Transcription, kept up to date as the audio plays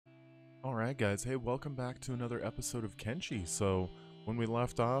Alright guys, hey, welcome back to another episode of Kenshi. So, when we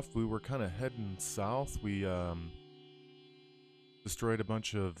left off, we were kind of heading south. We destroyed a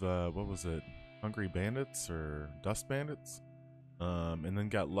bunch of, what was it, hungry bandits or dust bandits? And then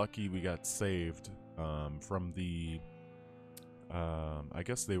got lucky, we got saved from the, I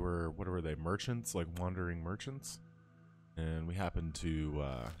guess they were, what were they, merchants, like wandering merchants? And we happened to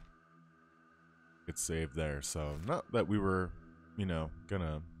get saved there. So, not that we were,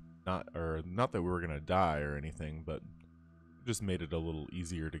 gonna not that we were gonna die or anything, but just made it a little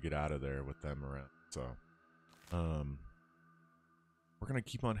easier to get out of there with them around. So, um, we're gonna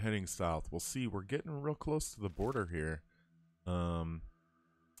keep on heading south. We'll see. We're getting real close to the border here, um,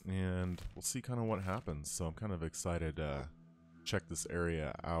 and we'll see kind of what happens. So I'm kind of excited to check this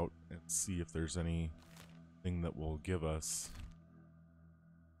area out and see if there's anything that will give us,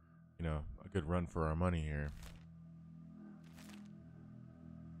 a good run for our money here.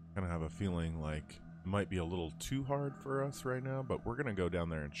 Kind of have a feeling like it might be a little too hard for us right now, but we're gonna go down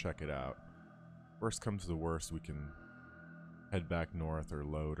there and check it out. Worst comes to the worst, we can head back north or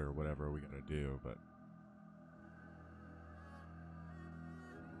load or whatever we gotta do, but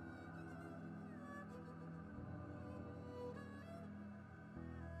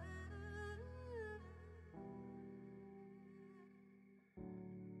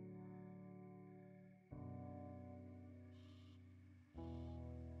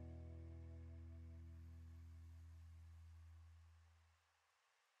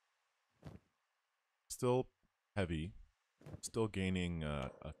still heavy, still gaining a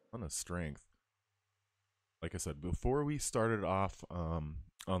ton of strength. Like I said, before we started off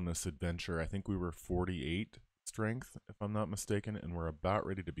on this adventure, I think we were 48 strength, if I'm not mistaken, and we're about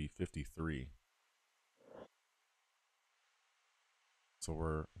ready to be 53. So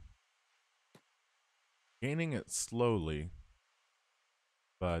we're gaining it slowly,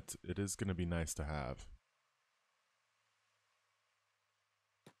 but it is going to be nice to have.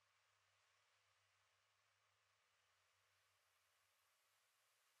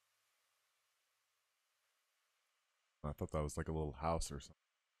 I thought that was like a little house or something.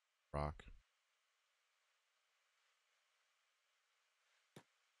 Rock.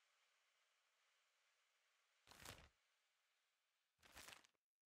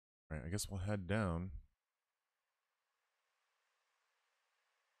 Alright, I guess we'll head down.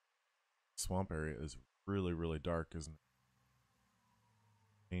 Swamp area is really, really dark, isn't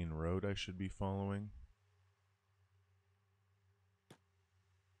it? Main road I should be following.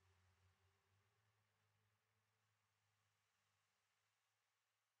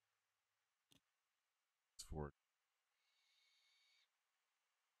 It's for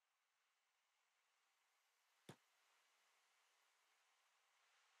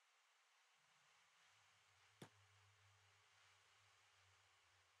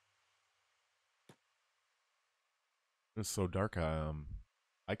it's so dark.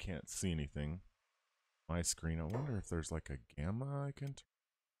 I can't see anything. My screen. I wonder if there's like a gamma I can.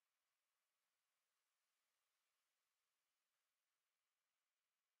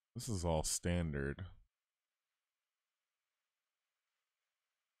 This is all standard.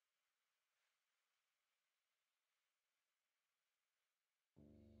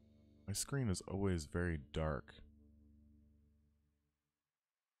 My screen is always very dark.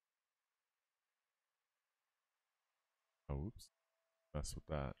 Oh, oops. Mess with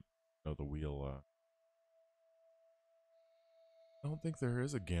that. No, the wheel. I don't think there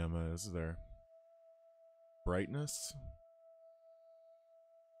is a gamma, is there? Brightness?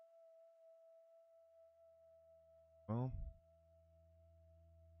 Well,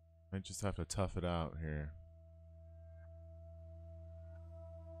 I just have to tough it out here.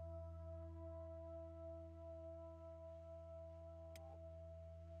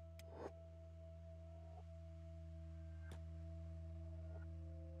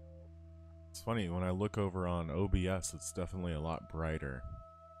 It's funny, when I look over on OBS, it's definitely a lot brighter.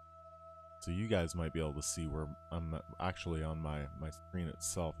 So you guys might be able to see where I'm actually on my screen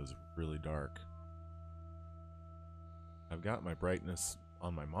itself is really dark. I've got my brightness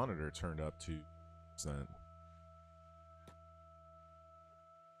on my monitor turned up to 100%.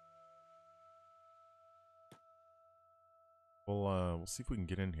 We'll see if we can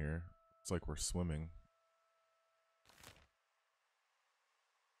get in here. Looks like we're swimming.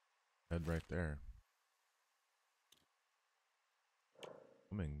 Head right there.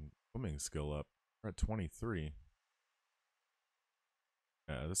 Swimming skill up. We're at 23.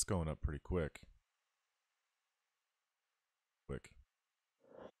 Yeah, this is going up pretty quick.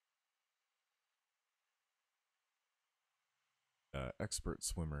 Expert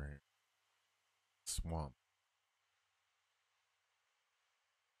swimmer here. Swamp.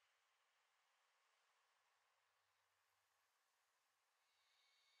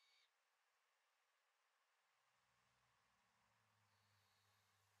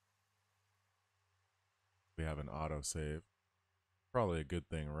 We have an autosave. Probably a good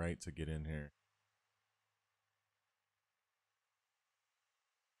thing, right, to get in here.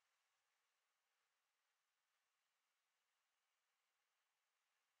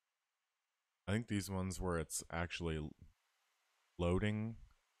 I think these ones where it's actually loading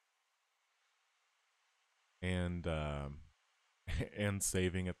and and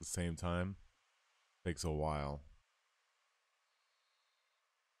saving at the same time takes a while.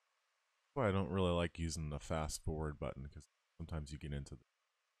 That's why I don't really like using the fast forward button, because sometimes you get into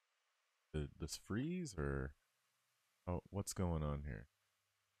this freeze, or oh, what's going on here?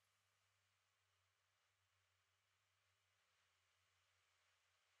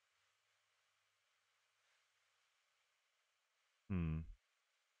 Hmm.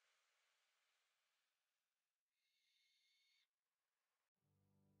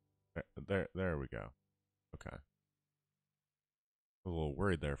 There we go. Okay. A little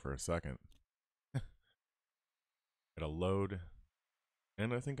worried there for a second. Got a load,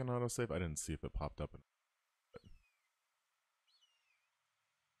 and I think an autosave. I didn't see if it popped up.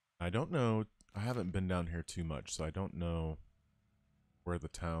 I don't know. I haven't been down here too much, so I don't know where the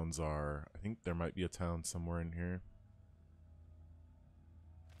towns are. I think there might be a town somewhere in here.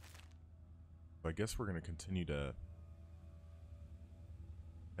 So I guess we're going to continue to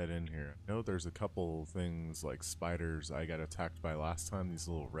head in here. I know there's a couple things like spiders I got attacked by last time, these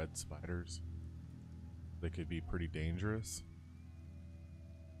little red spiders. They could be pretty dangerous.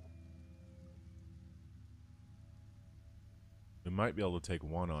 We might be able to take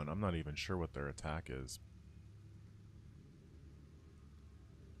one on. I'm not even sure what their attack is.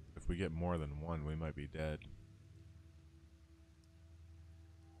 If we get more than one, we might be dead.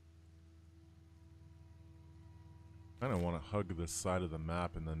 I kind of want to hug this side of the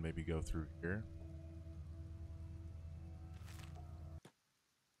map and then maybe go through here.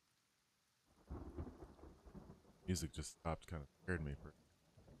 Music just stopped, kind of scared me.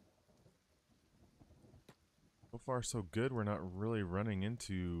 So far so good. We're not really running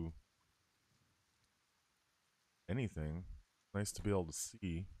into anything. Nice to be able to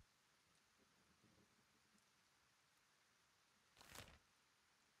see.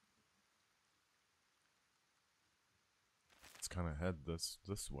 Let's kind of head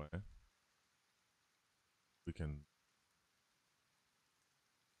this way. We can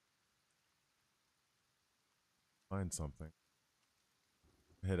find something.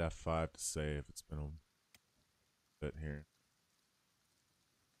 Hit F5 to save. It's been a bit here.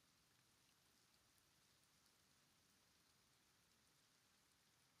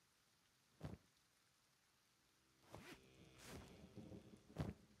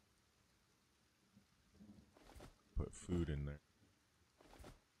 Put food in there.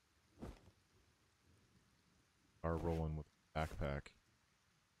 Are rolling with a backpack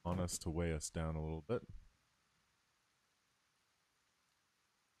on us to weigh us down a little bit.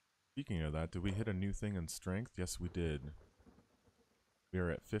 Speaking of that, did we hit a new thing in strength? Yes, we did. We are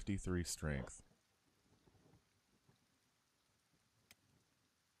at 53 strength.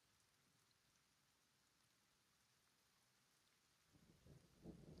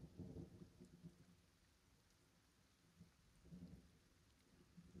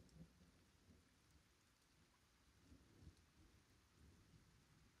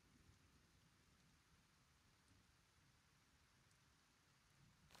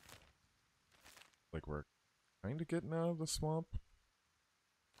 Like we're kind of getting out of the swamp.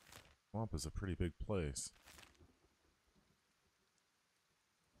 Swamp is a pretty big place.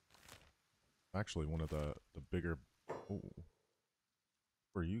 Actually, one of the bigger... Oh,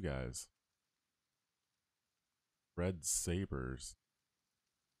 who are you guys? Red Sabres.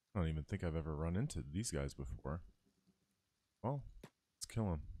 I don't even think I've ever run into these guys before. Well, let's kill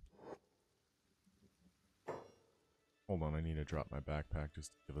them. Hold on, I need to drop my backpack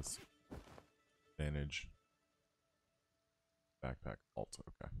just to give us advantage. Backpack alt,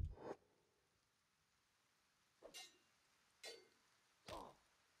 okay.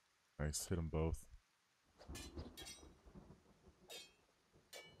 Nice, hit them both.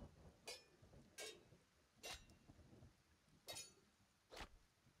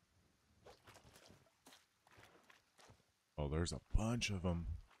 Oh, there's a bunch of them.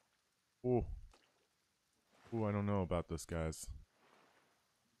 Ooh. Ooh, I don't know about this, guys.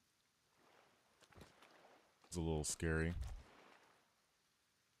 It's a little scary.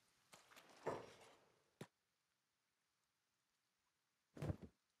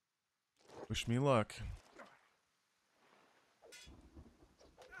 Wish me luck.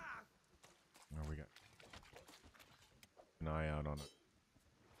 Oh, we got an eye out on it.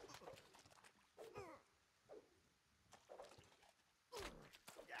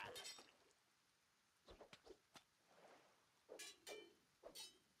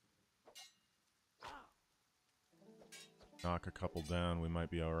 knock a couple down, we might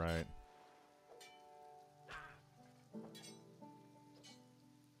be alright.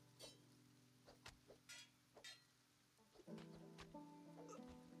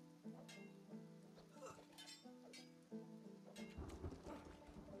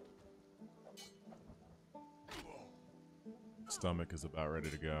 Stomach is about ready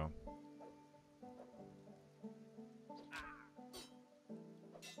to go.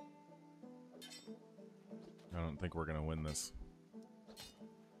 I don't think we're gonna win this.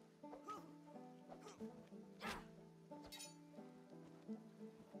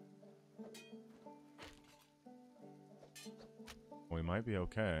 We might be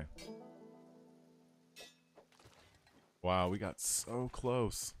okay. Wow, we got so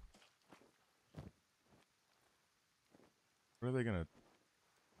close. What are they gonna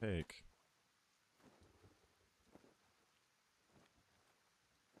take?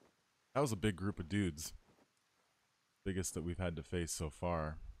 That was a big group of dudes. Biggest that we've had to face so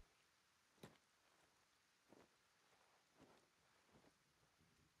far.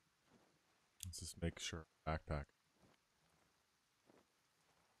 Let's just make sure. Backpack.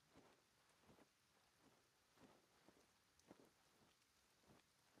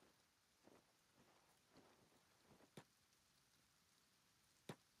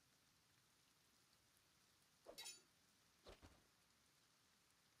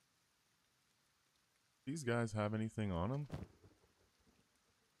 These guys have anything on them?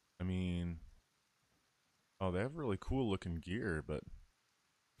 I mean, oh, they have really cool looking gear, but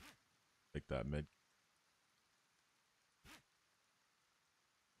take that mid.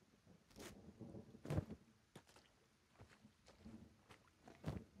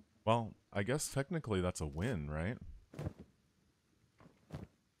 Well, I guess technically that's a win, right?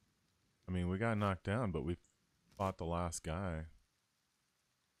 I mean, we got knocked down, but we fought the last guy.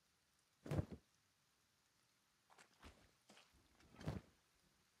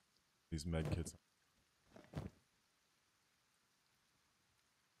 These med kits.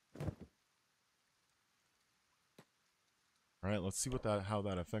 All right, let's see what how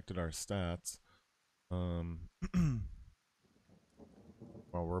that affected our stats. Well,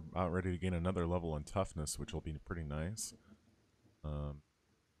 we're about ready to gain another level in toughness, which will be pretty nice.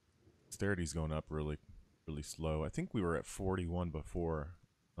 Dexterity's going up really slow. I think we were at 41 before,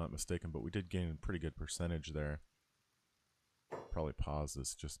 not mistaken, but we did gain a pretty good percentage there. Probably pause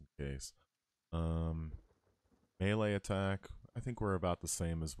this just in case. Melee attack, I think we're about the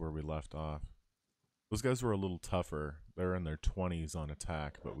same as where we left off. Those guys were a little tougher. They're in their 20s on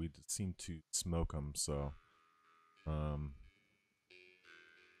attack, but we seemed to smoke them, so... our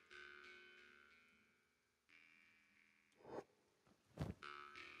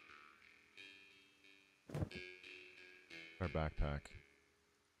backpack.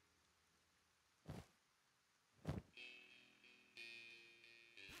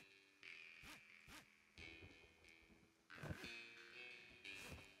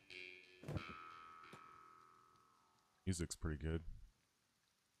 Music's pretty good.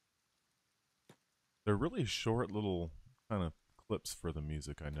 They're really short little kind of clips for the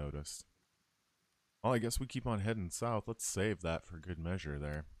music, I noticed. Well, I guess we keep on heading south. Let's save that for good measure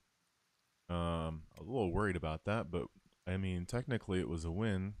there. A little worried about that, but I mean, technically it was a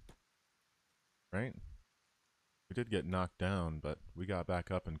win, right? We did get knocked down, but we got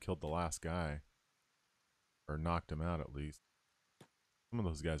back up and killed the last guy. Or knocked him out, at least. Some of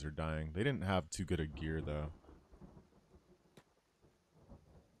those guys are dying. They didn't have too good a gear, though.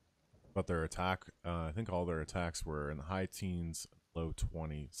 But their attack, I think all their attacks were in the high teens, low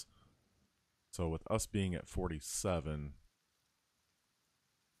 20s. So with us being at 47,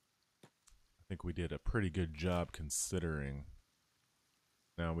 I think we did a pretty good job considering.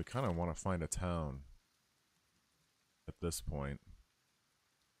 Now we kind of want to find a town at this point.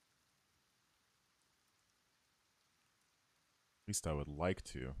 At least I would like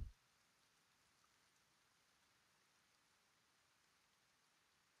to.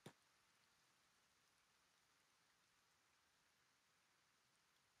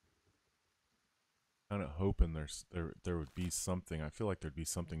 Kind of hoping there would be something. I feel like there'd be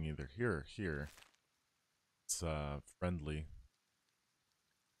something either here or here. It's friendly.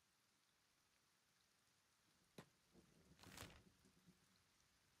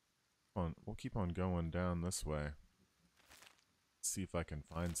 We'll keep on going down this way. See if I can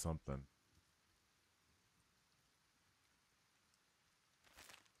find something.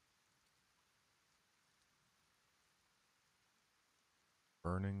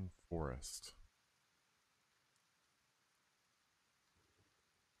 Burning forest.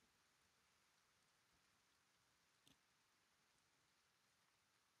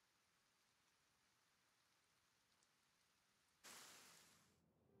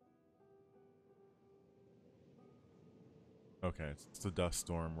 Okay, it's a dust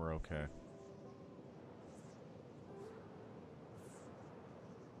storm. We're okay.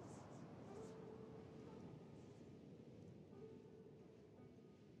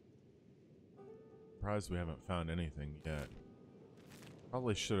 Surprised we haven't found anything yet.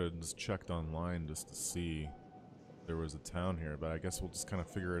 Probably should have just checked online just to see if there was a town here, but I guess we'll just kind of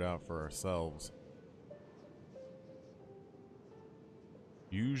figure it out for ourselves.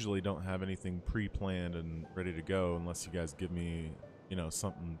 Usually don't have anything pre-planned and ready to go unless you guys give me, you know,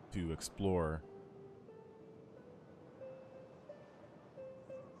 something to explore.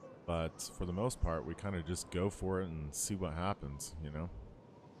 But for the most part, we kind of just go for it and see what happens, you know?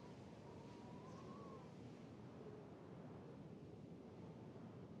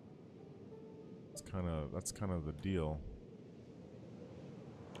 That's kind of the deal.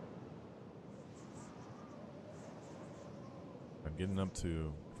 I'm getting up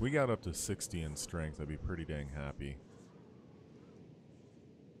to, if we got up to 60 in strength, I'd be pretty dang happy.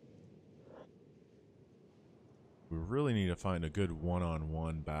 We really need to find a good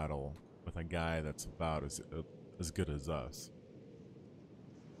one-on-one battle with a guy that's about as good as us.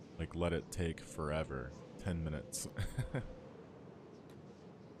 Like, let it take forever. 10 minutes. I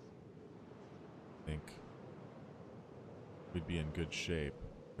think we'd be in good shape.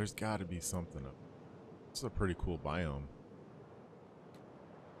 There's got to be something up. This is a pretty cool biome.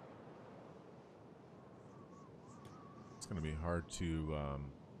 It's going to be hard to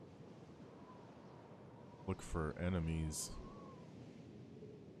look for enemies.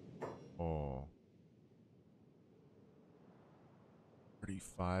 Oh.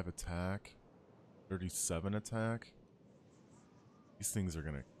 35 attack. 37 attack. These things are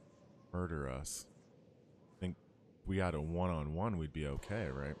going to murder us. I think if we had a one-on-one, we'd be okay,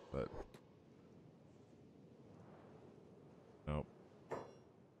 right? But nope. We're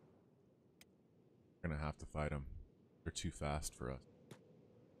going to have to fight them. They're too fast for us.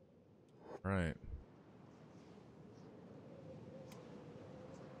 Right.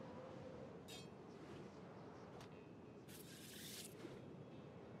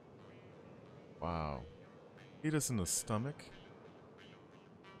 Wow. Hit us in the stomach?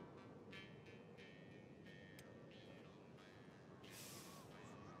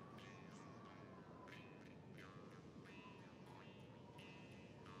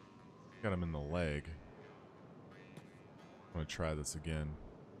 Got him in the leg. I'm gonna try this again.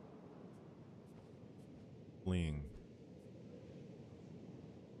 Fleeing.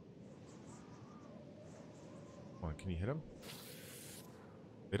 Come on, can you hit him?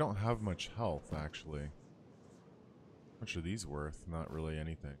 They don't have much health, actually. How much are these worth? Not really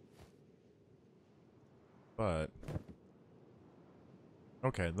anything. But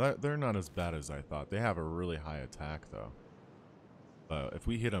okay, they're not as bad as I thought. They have a really high attack, though. But if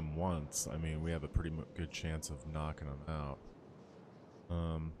we hit them once, I mean, we have a pretty good chance of knocking them out.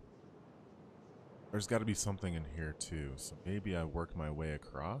 There's got to be something in here, too. So maybe I work my way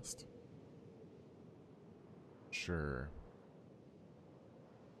across? Sure.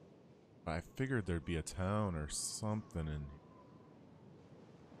 I figured there'd be a town or something in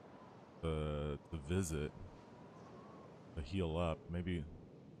the visit. To heal up. Maybe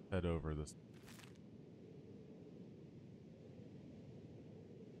head over this.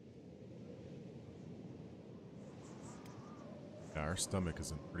 Yeah, our stomach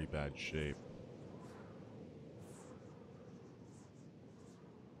is in pretty bad shape.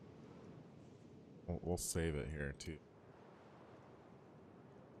 We'll save it here too.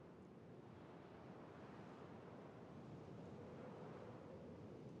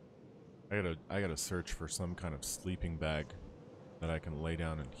 I gotta search for some kind of sleeping bag that I can lay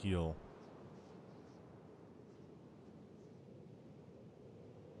down and heal.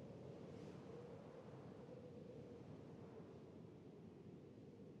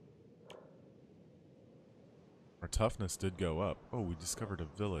 Our toughness did go up. Oh, we discovered a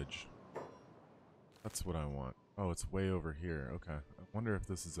village. That's what I want. Oh, it's way over here. Okay. I wonder if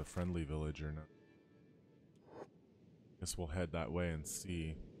this is a friendly village or not. Guess we'll head that way and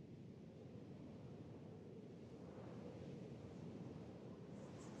see.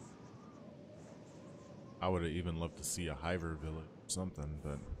 I would have even loved to see a Hiver village or something,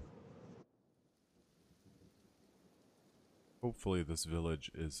 but hopefully this village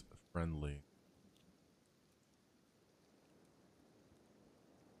is friendly.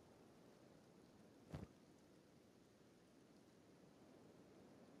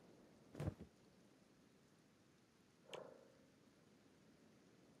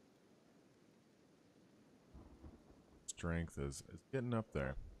 Strength is getting up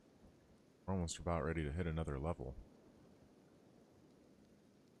there. We're almost about ready to hit another level.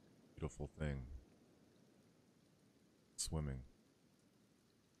 Beautiful thing. swimming.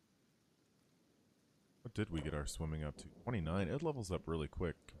 What did we get our swimming up to? 29. It levels up really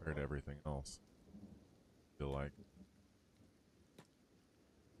quick compared to everything else, I feel like.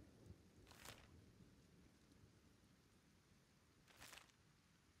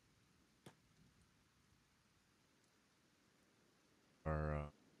 Our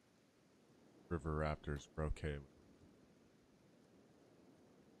river raptors were okay.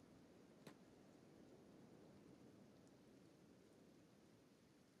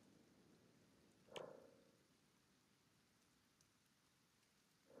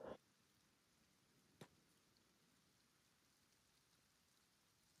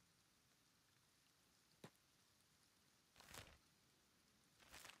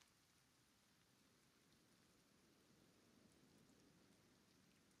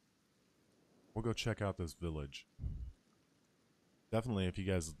 We'll go check out this village. Definitely, if you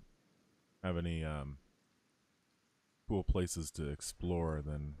guys have any cool places to explore,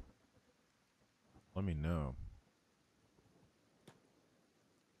 then let me know.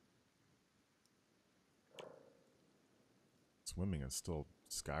 Swimming is still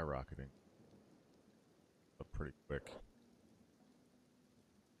skyrocketing up pretty quick.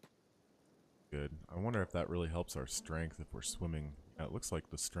 Good. I wonder if that really helps our strength if we're swimming. Yeah, it looks like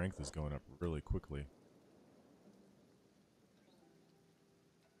the strength is going up really quickly.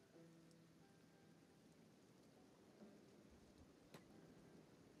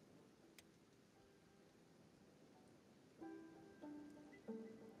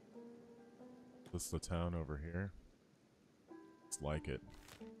 This is the town over here. It's like it.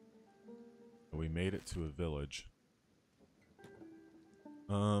 We made it to a village.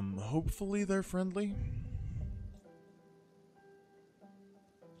 Hopefully they're friendly.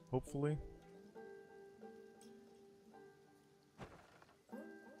 Hopefully.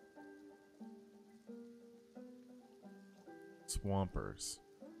 Swampers.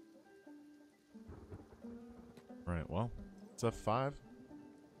 Alright, well, it's F5.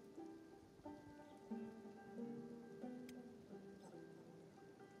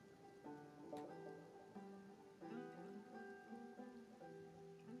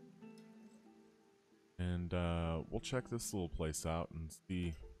 And we'll check this little place out and see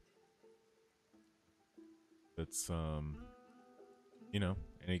if it's you know,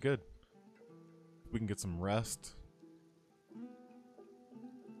 any good. We can get some rest.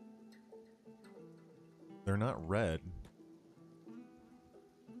 They're not red.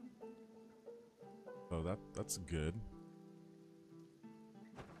 So that's good.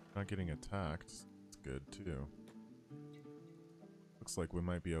 Not getting attacked. It's good too. Looks like we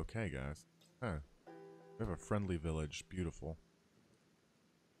might be okay, guys. Huh. We have a friendly village. Beautiful.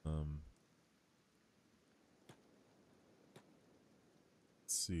 Let's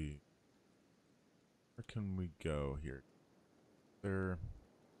see. Where can we go here? There.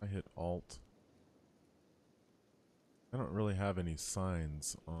 I hit Alt. I don't really have any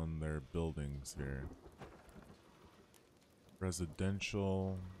signs on their buildings here.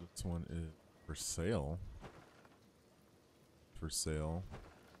 Residential. This one is for sale. For sale.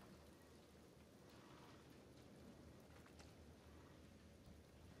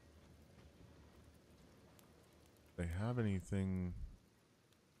 They have anything?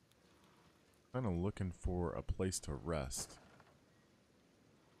 Kind of looking for a place to rest.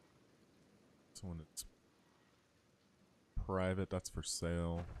 This one is private. That's for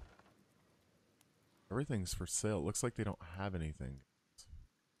sale. Everything's for sale. It looks like they don't have anything.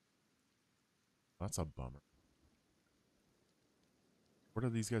 That's a bummer. Where do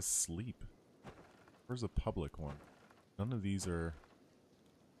these guys sleep? Where's the public one? None of these are...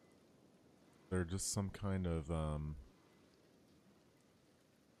 They're just some kind of,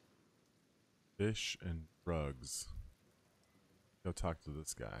 fish and drugs. Go talk to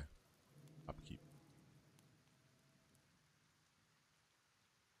this guy. Upkeep.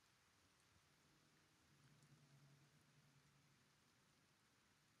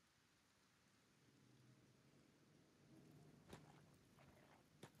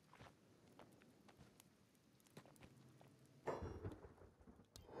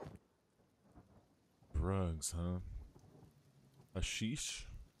 Drugs, huh? Ashish?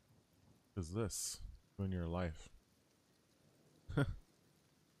 What is this? In your life?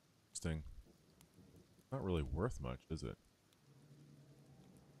 Interesting. Not really worth much, is it?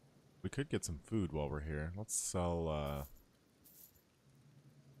 We could get some food while we're here. Let's sell,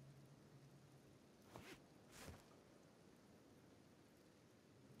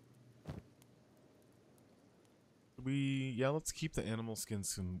 yeah, let's keep the animal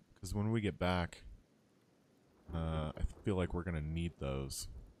skins, because when we get back, I feel like we're gonna need those.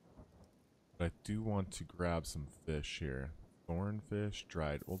 But I do want to grab some fish here. Thorn fish,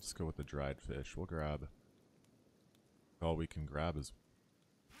 dried. We'll just go with the dried fish. We'll grab all we can grab is.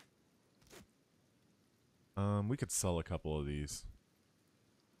 We could sell a couple of these.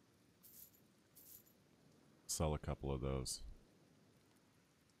 Sell a couple of those.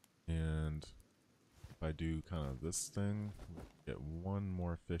 And if I do kind of this thing, we'll get one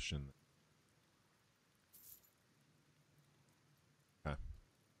more fish in. Okay.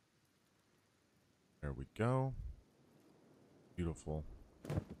 There we go. Beautiful.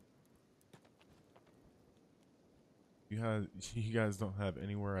 You guys don't have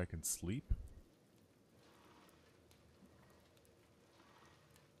anywhere I can sleep?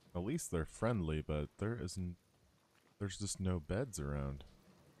 At least they're friendly, but there's just no beds around.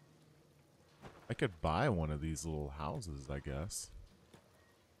 I could buy one of these little houses, I guess.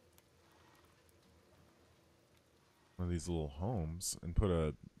 One of these little homes and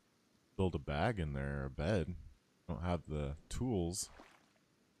build a bag in there, a bed. Don't have the tools.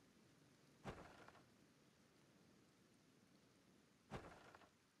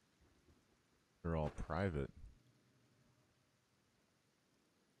 They're all private.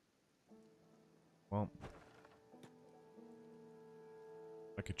 Well,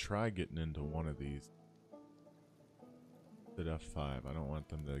 I could try getting into one of these. Hit F5. I don't want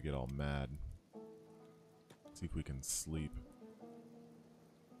them to get all mad. See if we can sleep.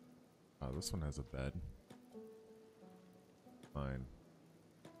 Oh, this one has a bed. Fine.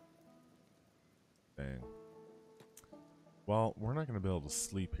 Dang. Well, we're not going to be able to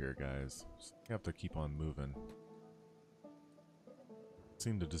sleep here, guys. So we have to keep on moving.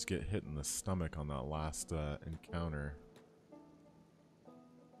 Seemed to just get hit in the stomach on that last encounter.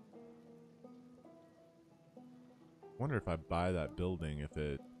 Wonder if I buy that building, if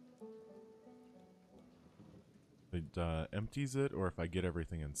it empties it, or if I get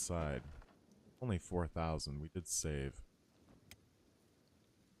everything inside. Only 4,000. We did save.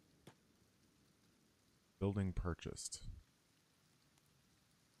 Building purchased.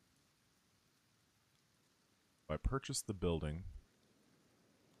 If I purchase the building,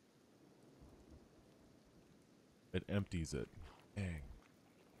 it empties it. Dang.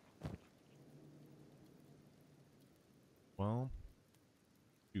 Well,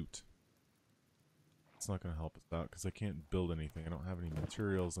 shoot. It's not going to help us out because I can't build anything. I don't have any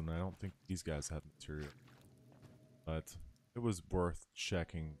materials, and I don't think these guys have material. But it was worth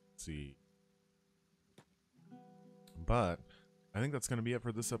checking to see. But I think that's going to be it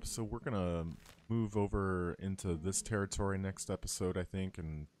for this episode. We're going to move over into this territory next episode, I think,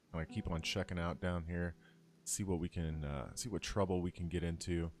 and kind of keep on checking out down here. See what we can, see what trouble we can get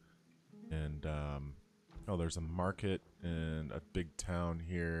into. And, oh, there's a market and a big town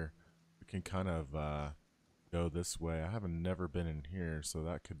here. We can kind of go this way. I haven't never been in here, so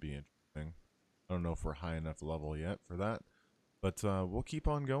that could be interesting. I don't know if we're high enough level yet for that. But we'll keep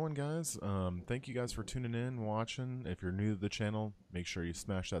on going, guys. Thank you guys for tuning in, watching. If you're new to the channel, make sure you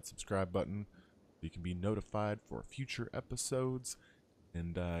smash that subscribe button so you can be notified for future episodes.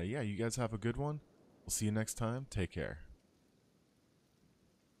 And yeah, you guys have a good one. We'll see you next time. Take care.